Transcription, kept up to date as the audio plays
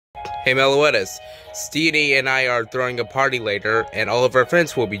Hey Meloetas, Steenie and I are throwing a party later, and all of our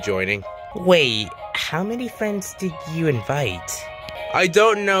friends will be joining. Wait, how many friends did you invite? I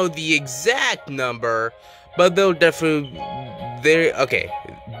don't know the exact number, but there definitely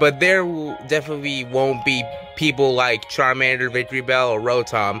won't be people like Charmander, Victory Bell, or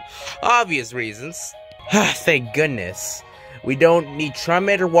Rotom. Obvious reasons. Thank goodness. We don't need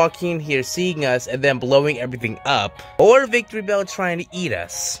Charmander walking in here seeing us and then blowing everything up, or Victory Bell trying to eat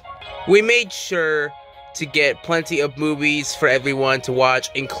us. We made sure to get plenty of movies for everyone to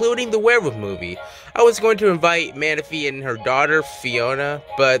watch, including the werewolf movie. I was going to invite Manaphy and her daughter, Fiona,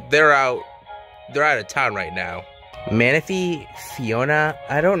 but they're out of town right now. Manaphy? Fiona?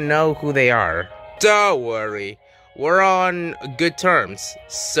 I don't know who they are. Don't worry. We're on good terms,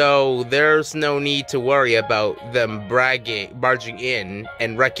 so there's no need to worry about them barging in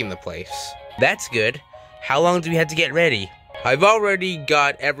and wrecking the place. That's good. How long do we have to get ready? I've already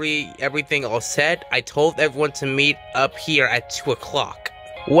got everything all set. I told everyone to meet up here at 2 o'clock.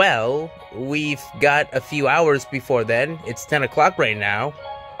 Well, we've got a few hours before then. It's 10 o'clock right now.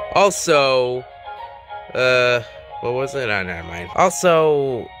 Also, what was it? Oh, never mind.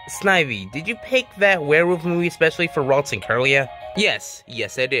 Also, Snivy, did you pick that werewolf movie especially for Ralts and Curlia? Yes,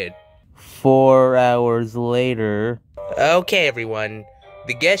 I did. 4 hours later. Okay, everyone.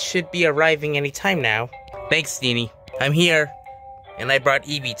 The guests should be arriving any time now. Thanks, Steenie. I'm here, and I brought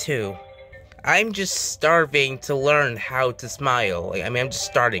Eevee too. I'm just starving to learn how to smile. I'm just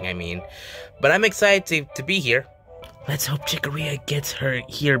starting, But I'm excited to be here. Let's hope Chikorita gets her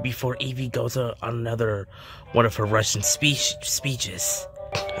here before Eevee goes on another one of her Russian speeches.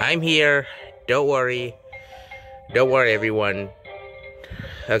 I'm here. Don't worry. Don't worry, everyone.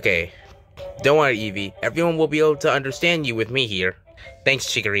 Okay. Don't worry, Eevee. Everyone will be able to understand you with me here. Thanks,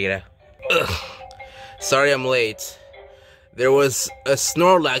 Chikorita. Ugh. Sorry I'm late. There was a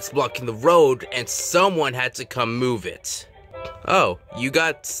Snorlax blocking the road, and someone had to come move it. Oh, you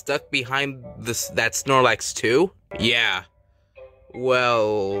got stuck behind that Snorlax too? Yeah.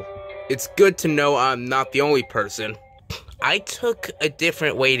 Well, it's good to know I'm not the only person. I took a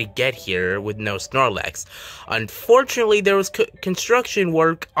different way to get here with no Snorlax. Unfortunately, there was construction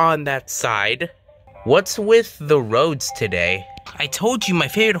work on that side. What's with the roads today? I told you my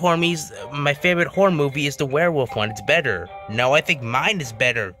favorite horror movie is the werewolf one. It's better. No, I think mine is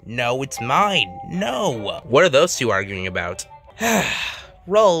better. No, it's mine. No. What are those two arguing about?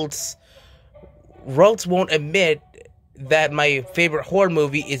 Ralts won't admit that my favorite horror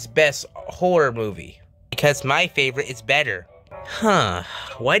movie is best horror movie. Because my favorite is better. Huh.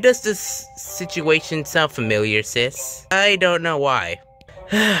 Why does this situation sound familiar, sis? I don't know why.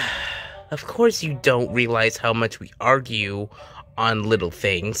 Of course you don't realize how much we argue on little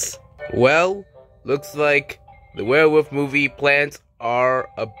things. Well, looks like the werewolf movie plans are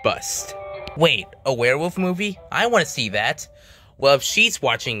a bust. Wait, a werewolf movie? I want to see that. Well, if she's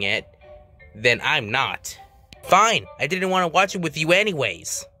watching it, then I'm not. Fine, I didn't want to watch it with you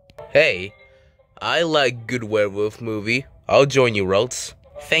anyways. Hey, I like good werewolf movie. I'll join you, Ralts.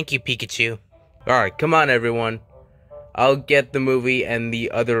 Thank you, Pikachu. Alright, come on everyone. I'll get the movie and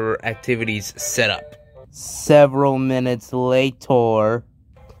the other activities set up. Several minutes later.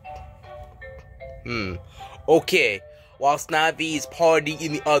 Okay, while Snivy is partying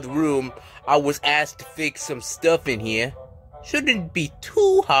in the other room, I was asked to fix some stuff in here. Shouldn't be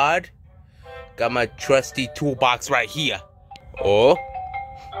too hard. Got my trusty toolbox right here. Oh?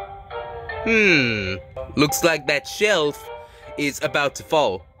 Looks like that shelf is about to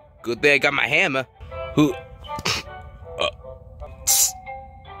fall. Good thing I got my hammer.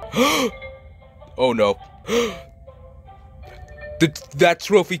 Oh no. That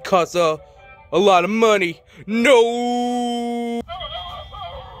trophy costs a lot of money. No!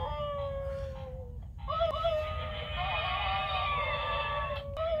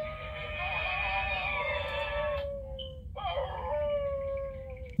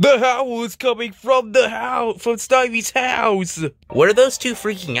 The howl is coming from from Snivy's house. What are those two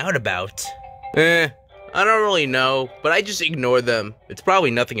freaking out about? I don't really know, but I just ignore them. It's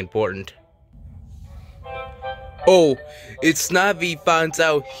probably nothing important. Oh, if Snivy finds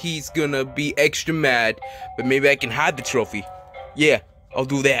out, he's gonna be extra mad, but maybe I can hide the trophy. Yeah, I'll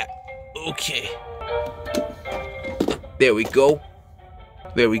do that. Okay. There we go.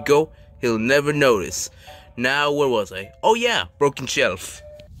 There we go. He'll never notice. Now, where was I? Oh yeah, broken shelf.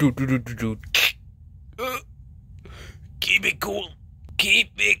 Keep it cool.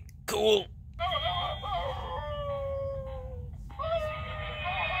 Keep it cool.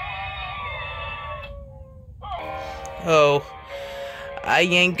 Oh, I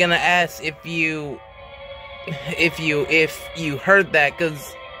ain't gonna ask if you heard that,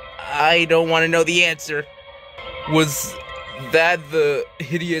 cause I don't want to know the answer. Was that the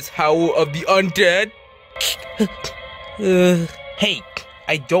hideous howl of the undead? Hey,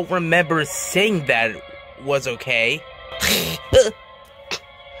 I don't remember saying that was okay.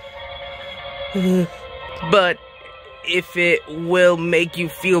 But if it will make you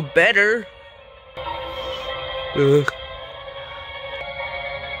feel better.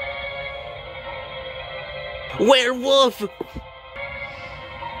 Werewolf!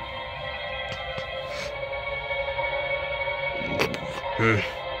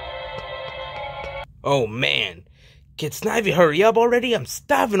 Oh man, can Snivy hurry up already? I'm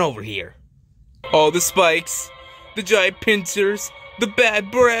starving over here. All the spikes, the giant pincers, the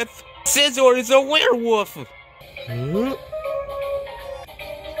bad breath. Scizor is a werewolf!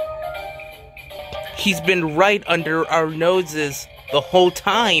 He's been right under our noses the whole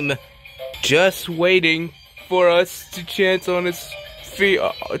time. Just waiting for us to chance on his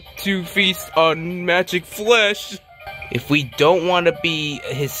to feast on magic flesh. If we don't want to be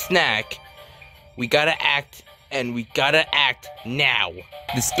his snack, we gotta act, and we gotta act now.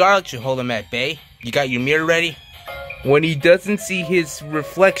 The Scarlet should hold him at bay. You got your mirror ready? When he doesn't see his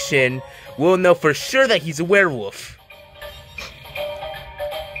reflection, we'll know for sure that he's a werewolf.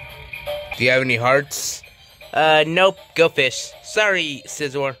 Do you have any hearts? Nope. Go fish. Sorry,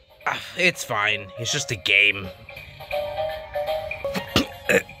 Scizor. It's fine. It's just a game.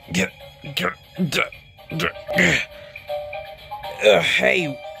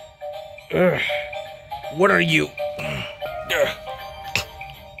 Hey. What are you?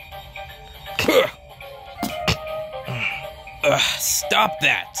 Stop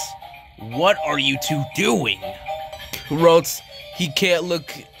that. What are you two doing? Ralts, he can't look,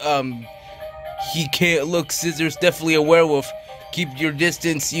 Scizor's definitely a werewolf. Keep your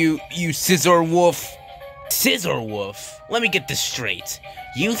distance, you Scizor wolf. Scizor wolf? Let me get this straight.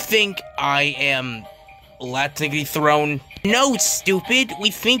 You think I am Latinity Throne? No, stupid.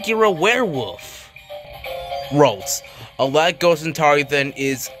 We think you're a werewolf. Ralts, a Latgosentari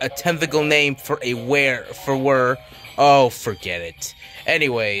is a tentacle name for a oh, forget it.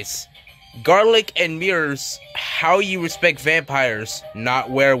 Anyways, garlic and mirrors, how you respect vampires, not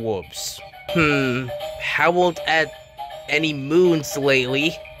werewolves. Howled at any moons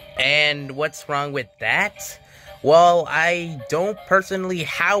lately. And what's wrong with that? Well, I don't personally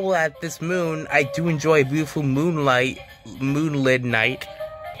howl at this moon. I do enjoy a beautiful moonlit night.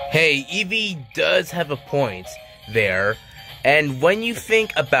 Hey, Eevee does have a point there. And when you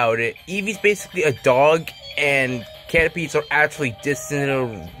think about it, Eevee's basically a dog, and canopies are actually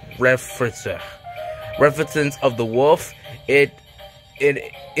distant references of the wolf.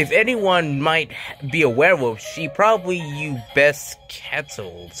 If anyone might be a werewolf, she probably you best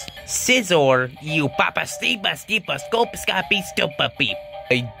cancelled. Scizor, you papa steepa steepa scope scoppy stupa beep.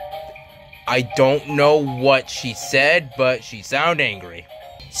 I don't know what she said, but she sounded angry.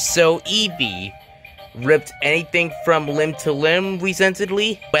 So Eevee ripped anything from limb to limb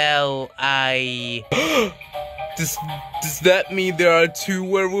resentedly? Well, Does that mean there are two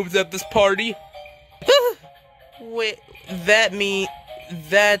werewolves at this party? Wait,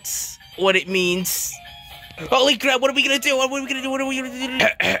 that's what it means. Holy crap, what are we gonna do?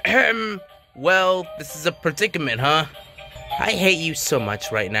 Well, this is a predicament, huh? I hate you so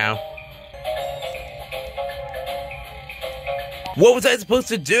much right now. What was I supposed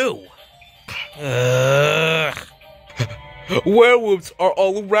to do? Werewolves are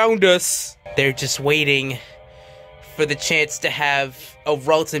all around us. They're just waiting for the chance to have a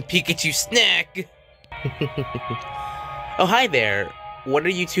Ralts and Pikachu snack. Oh, hi there. What are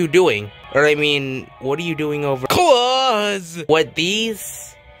you two doing? Or, I mean, what are you doing over— Claws! What,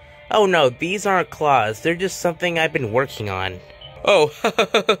 these? Oh no, these aren't claws. They're just something I've been working on. Oh,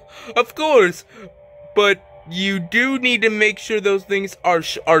 of course. But you do need to make sure those things are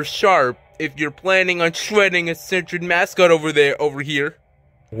sharp if you're planning on shredding a censored mascot over here.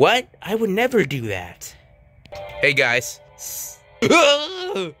 What? I would never do that. Hey guys.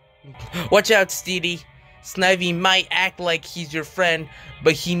 Watch out, Steedy. Snivy might act like he's your friend,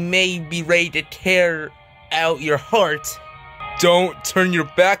 but he may be ready to tear out your heart. Don't turn your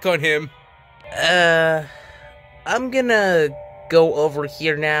back on him. I'm gonna go over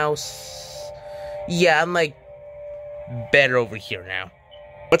here now. Yeah, I'm like better over here now.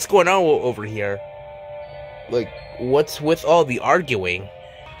 What's going on over here? Like, what's with all the arguing?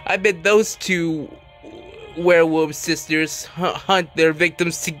 I bet those two werewolf sisters hunt their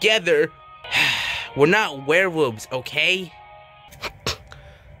victims together. We're not werewolves, okay?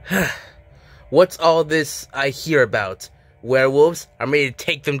 What's all this I hear about? Werewolves? I'm ready to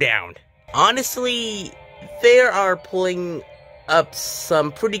take them down. Honestly, they are pulling up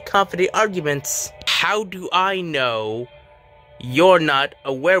some pretty confident arguments. How do I know you're not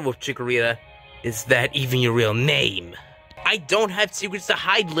a werewolf, Chikorita? Is that even your real name? I don't have secrets to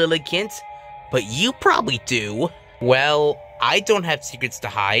hide, Lillikint, but you probably do. Well, I don't have secrets to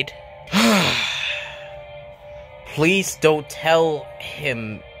hide. Please don't tell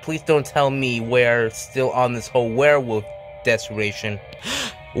me we're still on this whole werewolf desperation.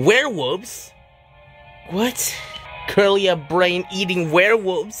 Werewolves? What? Curlia brain-eating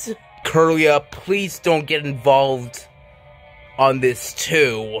werewolves? Curlia, please don't get involved on this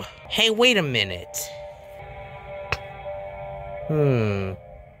too. Hey, wait a minute.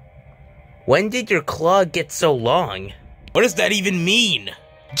 When did your claw get so long? What does that even mean?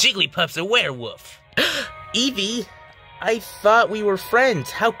 Jigglypuff's a werewolf. Eevee, I thought we were friends.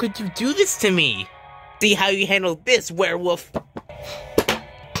 How could you do this to me? See how you handle this, werewolf.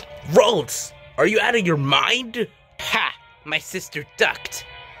 Ralts, are you out of your mind? Ha! My sister ducked.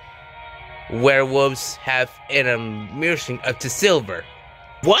 Werewolves have an immersion up to silver.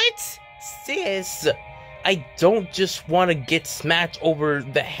 What? Sis, I don't just want to get smacked over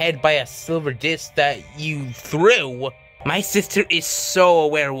the head by a silver disc that you threw. My sister is so a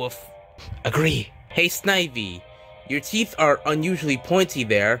werewolf. Agree. Hey Snivy, your teeth are unusually pointy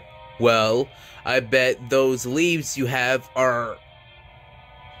there. Well, I bet those leaves you have are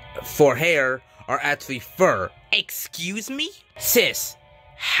for hair are actually fur. Excuse me? Sis,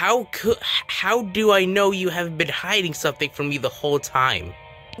 how do I know you haven't been hiding something from me the whole time?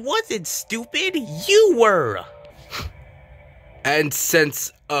 Wasn't stupid, you were. And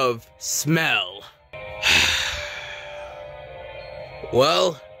sense of smell.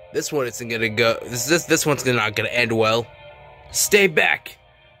 Well, this one isn't gonna go. This one's not gonna end well. Stay back,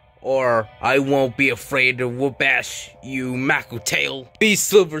 or I won't be afraid to bash you, Tail. These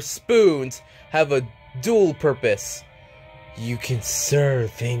silver spoons have a dual purpose. You can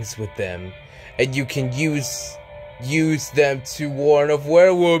serve things with them, and you can use them to warn of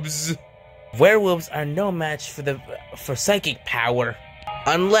werewolves. Werewolves are no match for psychic power,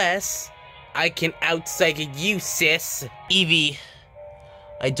 unless I can out-psychic you, sis. Eevee,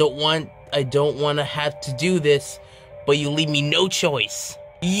 I don't want to have to do this, but you leave me no choice.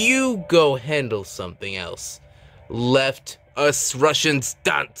 You go handle something else. Left us Russians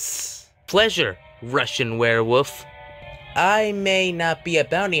dunce. Pleasure, Russian werewolf. I may not be a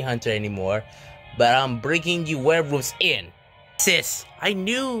bounty hunter anymore, but I'm bringing you werewolves in. Sis, I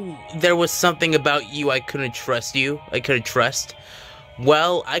knew there was something about you I couldn't trust.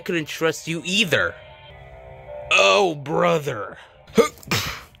 Well, I couldn't trust you either. Oh, brother.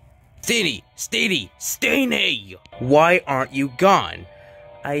 Steeny! Why aren't you gone?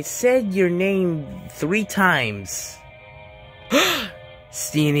 I said your name 3 times.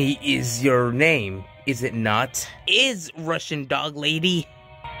 Steeny is your name, is it not? Is Russian dog lady?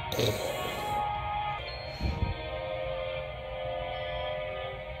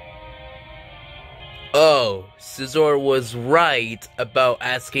 Oh, Scizor was right about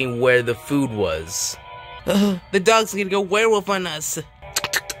asking where the food was. The dog's gonna go werewolf on us.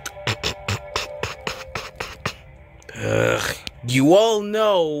 You all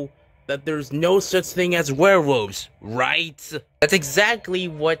know that there's no such thing as werewolves, right? That's exactly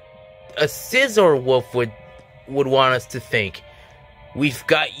what a Scizor wolf would want us to think. We've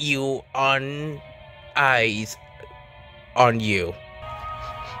got you on eyes on you.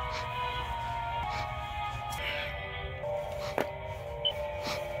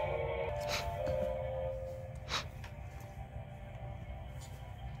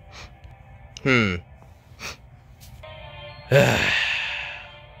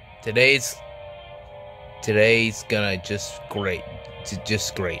 Today's gonna just great.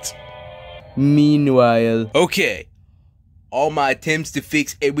 Meanwhile, okay, all my attempts to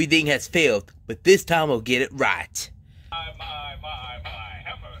fix everything has failed, but this time I'll get it right. My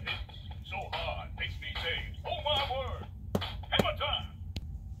hammer hits so hard, makes me say, oh my word, hammer time.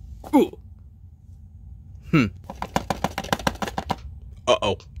 Ooh.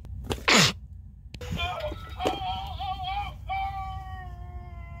 Uh-oh.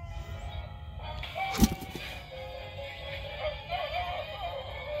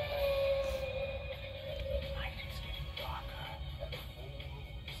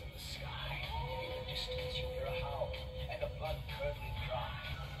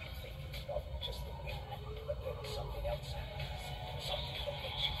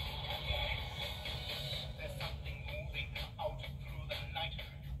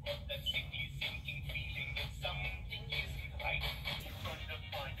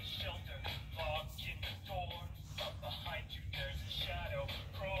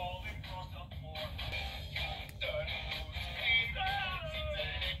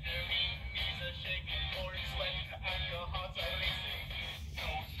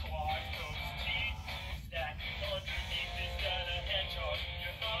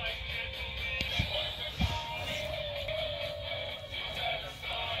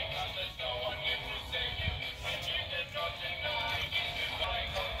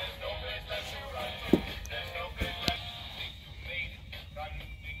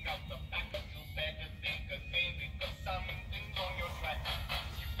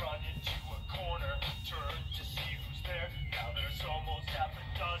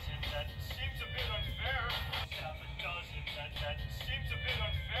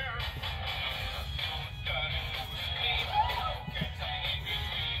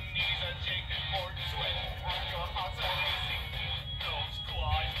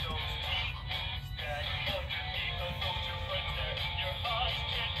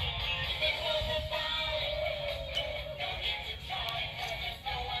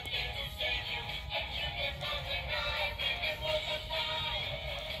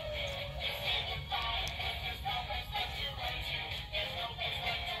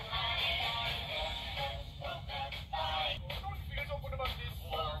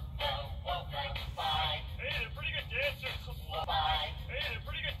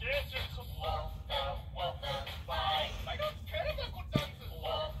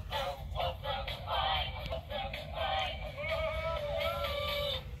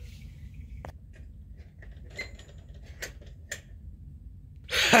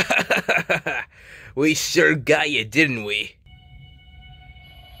 We sure got you, didn't we?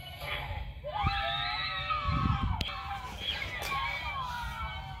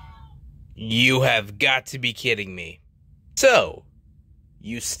 You have got to be kidding me. So,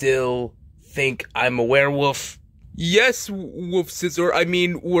 you still think I'm a werewolf? Yes, Wolf Scizor. I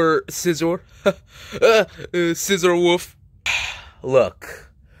mean, we're Scizor. Scizor Wolf.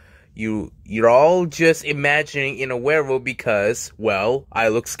 Look, you're all just imagining in a werewolf because, well, I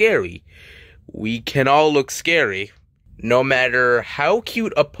look scary. We can all look scary. No matter how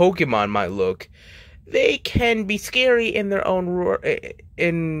cute a Pokemon might look, they can be scary in their own right.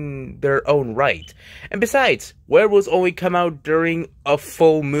 And besides, werewolves only come out during a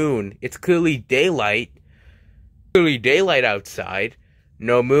full moon. It's clearly daylight. Clearly daylight outside.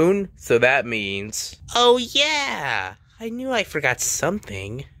 No moon, so that means... Oh yeah! I knew I forgot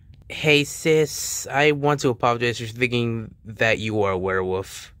something. Hey sis, I want to apologize for thinking that you are a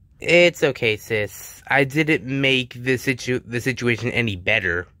werewolf. It's okay, sis. I didn't make the situation any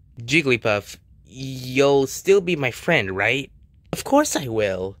better. Jigglypuff, you'll still be my friend, right? Of course I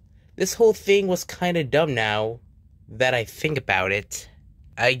will. This whole thing was kinda dumb now that I think about it.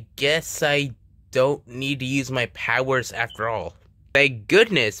 I guess I don't need to use my powers after all. Thank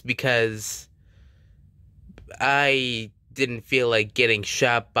goodness, because I didn't feel like getting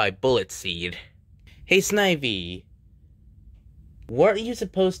shot by Bullet Seed. Hey Snivy, weren't you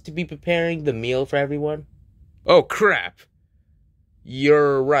supposed to be preparing the meal for everyone? Oh crap.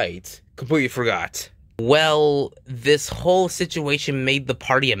 You're right. Completely forgot. Well, this whole situation made the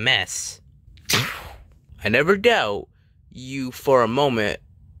party a mess. I never doubt you for a moment,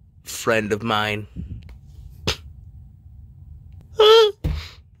 friend of mine.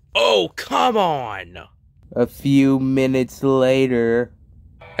 Oh, come on! A few minutes later.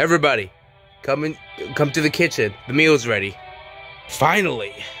 Everybody, come to the kitchen. The meal's ready.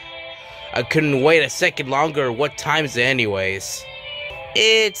 Finally! I couldn't wait a second longer. What time is it anyways?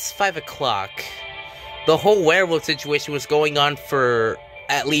 It's 5 o'clock. The whole werewolf situation was going on for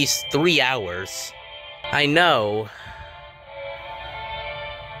at least 3 hours. I know.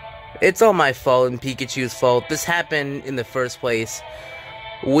 It's all my fault and Pikachu's fault. This happened in the first place.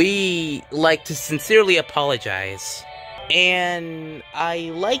 We like to sincerely apologize. And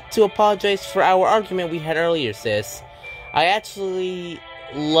I like to apologize for our argument we had earlier, sis. I actually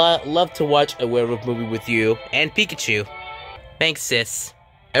love to watch a werewolf movie with you and Pikachu. Thanks, sis.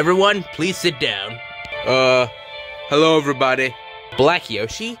 Everyone, please sit down. Hello everybody. Black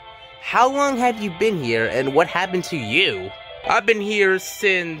Yoshi? How long have you been here and what happened to you? I've been here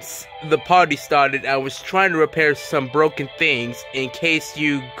since the party started. I was trying to repair some broken things. In case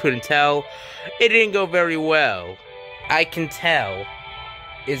you couldn't tell, it didn't go very well. I can tell.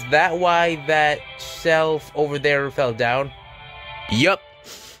 Is that why that shelf over there fell down? Yup.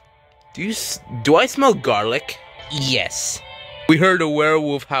 Do I smell garlic? Yes. We heard a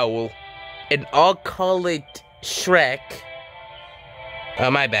werewolf howl. And I'll call it Shrek.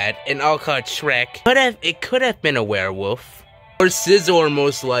 My bad. And I'll call it Shrek. It could have been a werewolf. Or Scizor,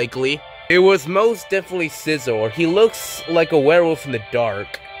 most likely. It was most definitely Scizor. He looks like a werewolf in the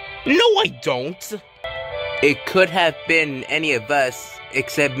dark. No, I don't. It could have been any of us,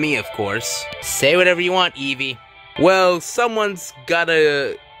 except me, of course. Say whatever you want, Eevee. Well, someone's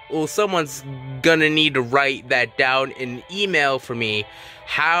gonna need to write that down in an email for me.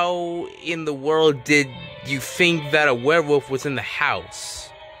 How in the world did you think that a werewolf was in the house?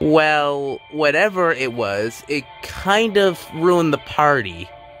 Well, whatever it was, it kind of ruined the party.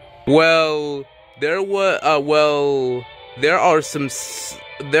 Well, there are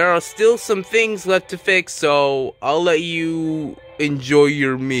still some things left to fix, so I'll let you enjoy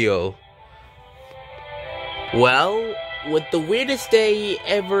your meal. Well, with the weirdest day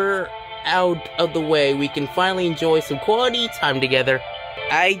ever out of the way, we can finally enjoy some quality time together.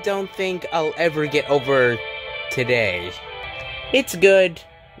 I don't think I'll ever get over today. It's good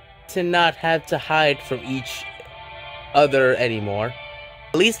to not have to hide from each other anymore.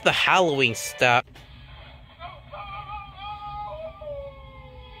 At least the howling stopped.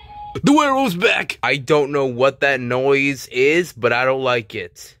 The werewolf's back! I don't know what that noise is, but I don't like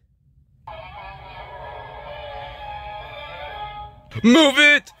it. Move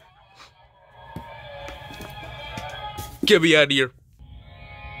it! Get me out of here.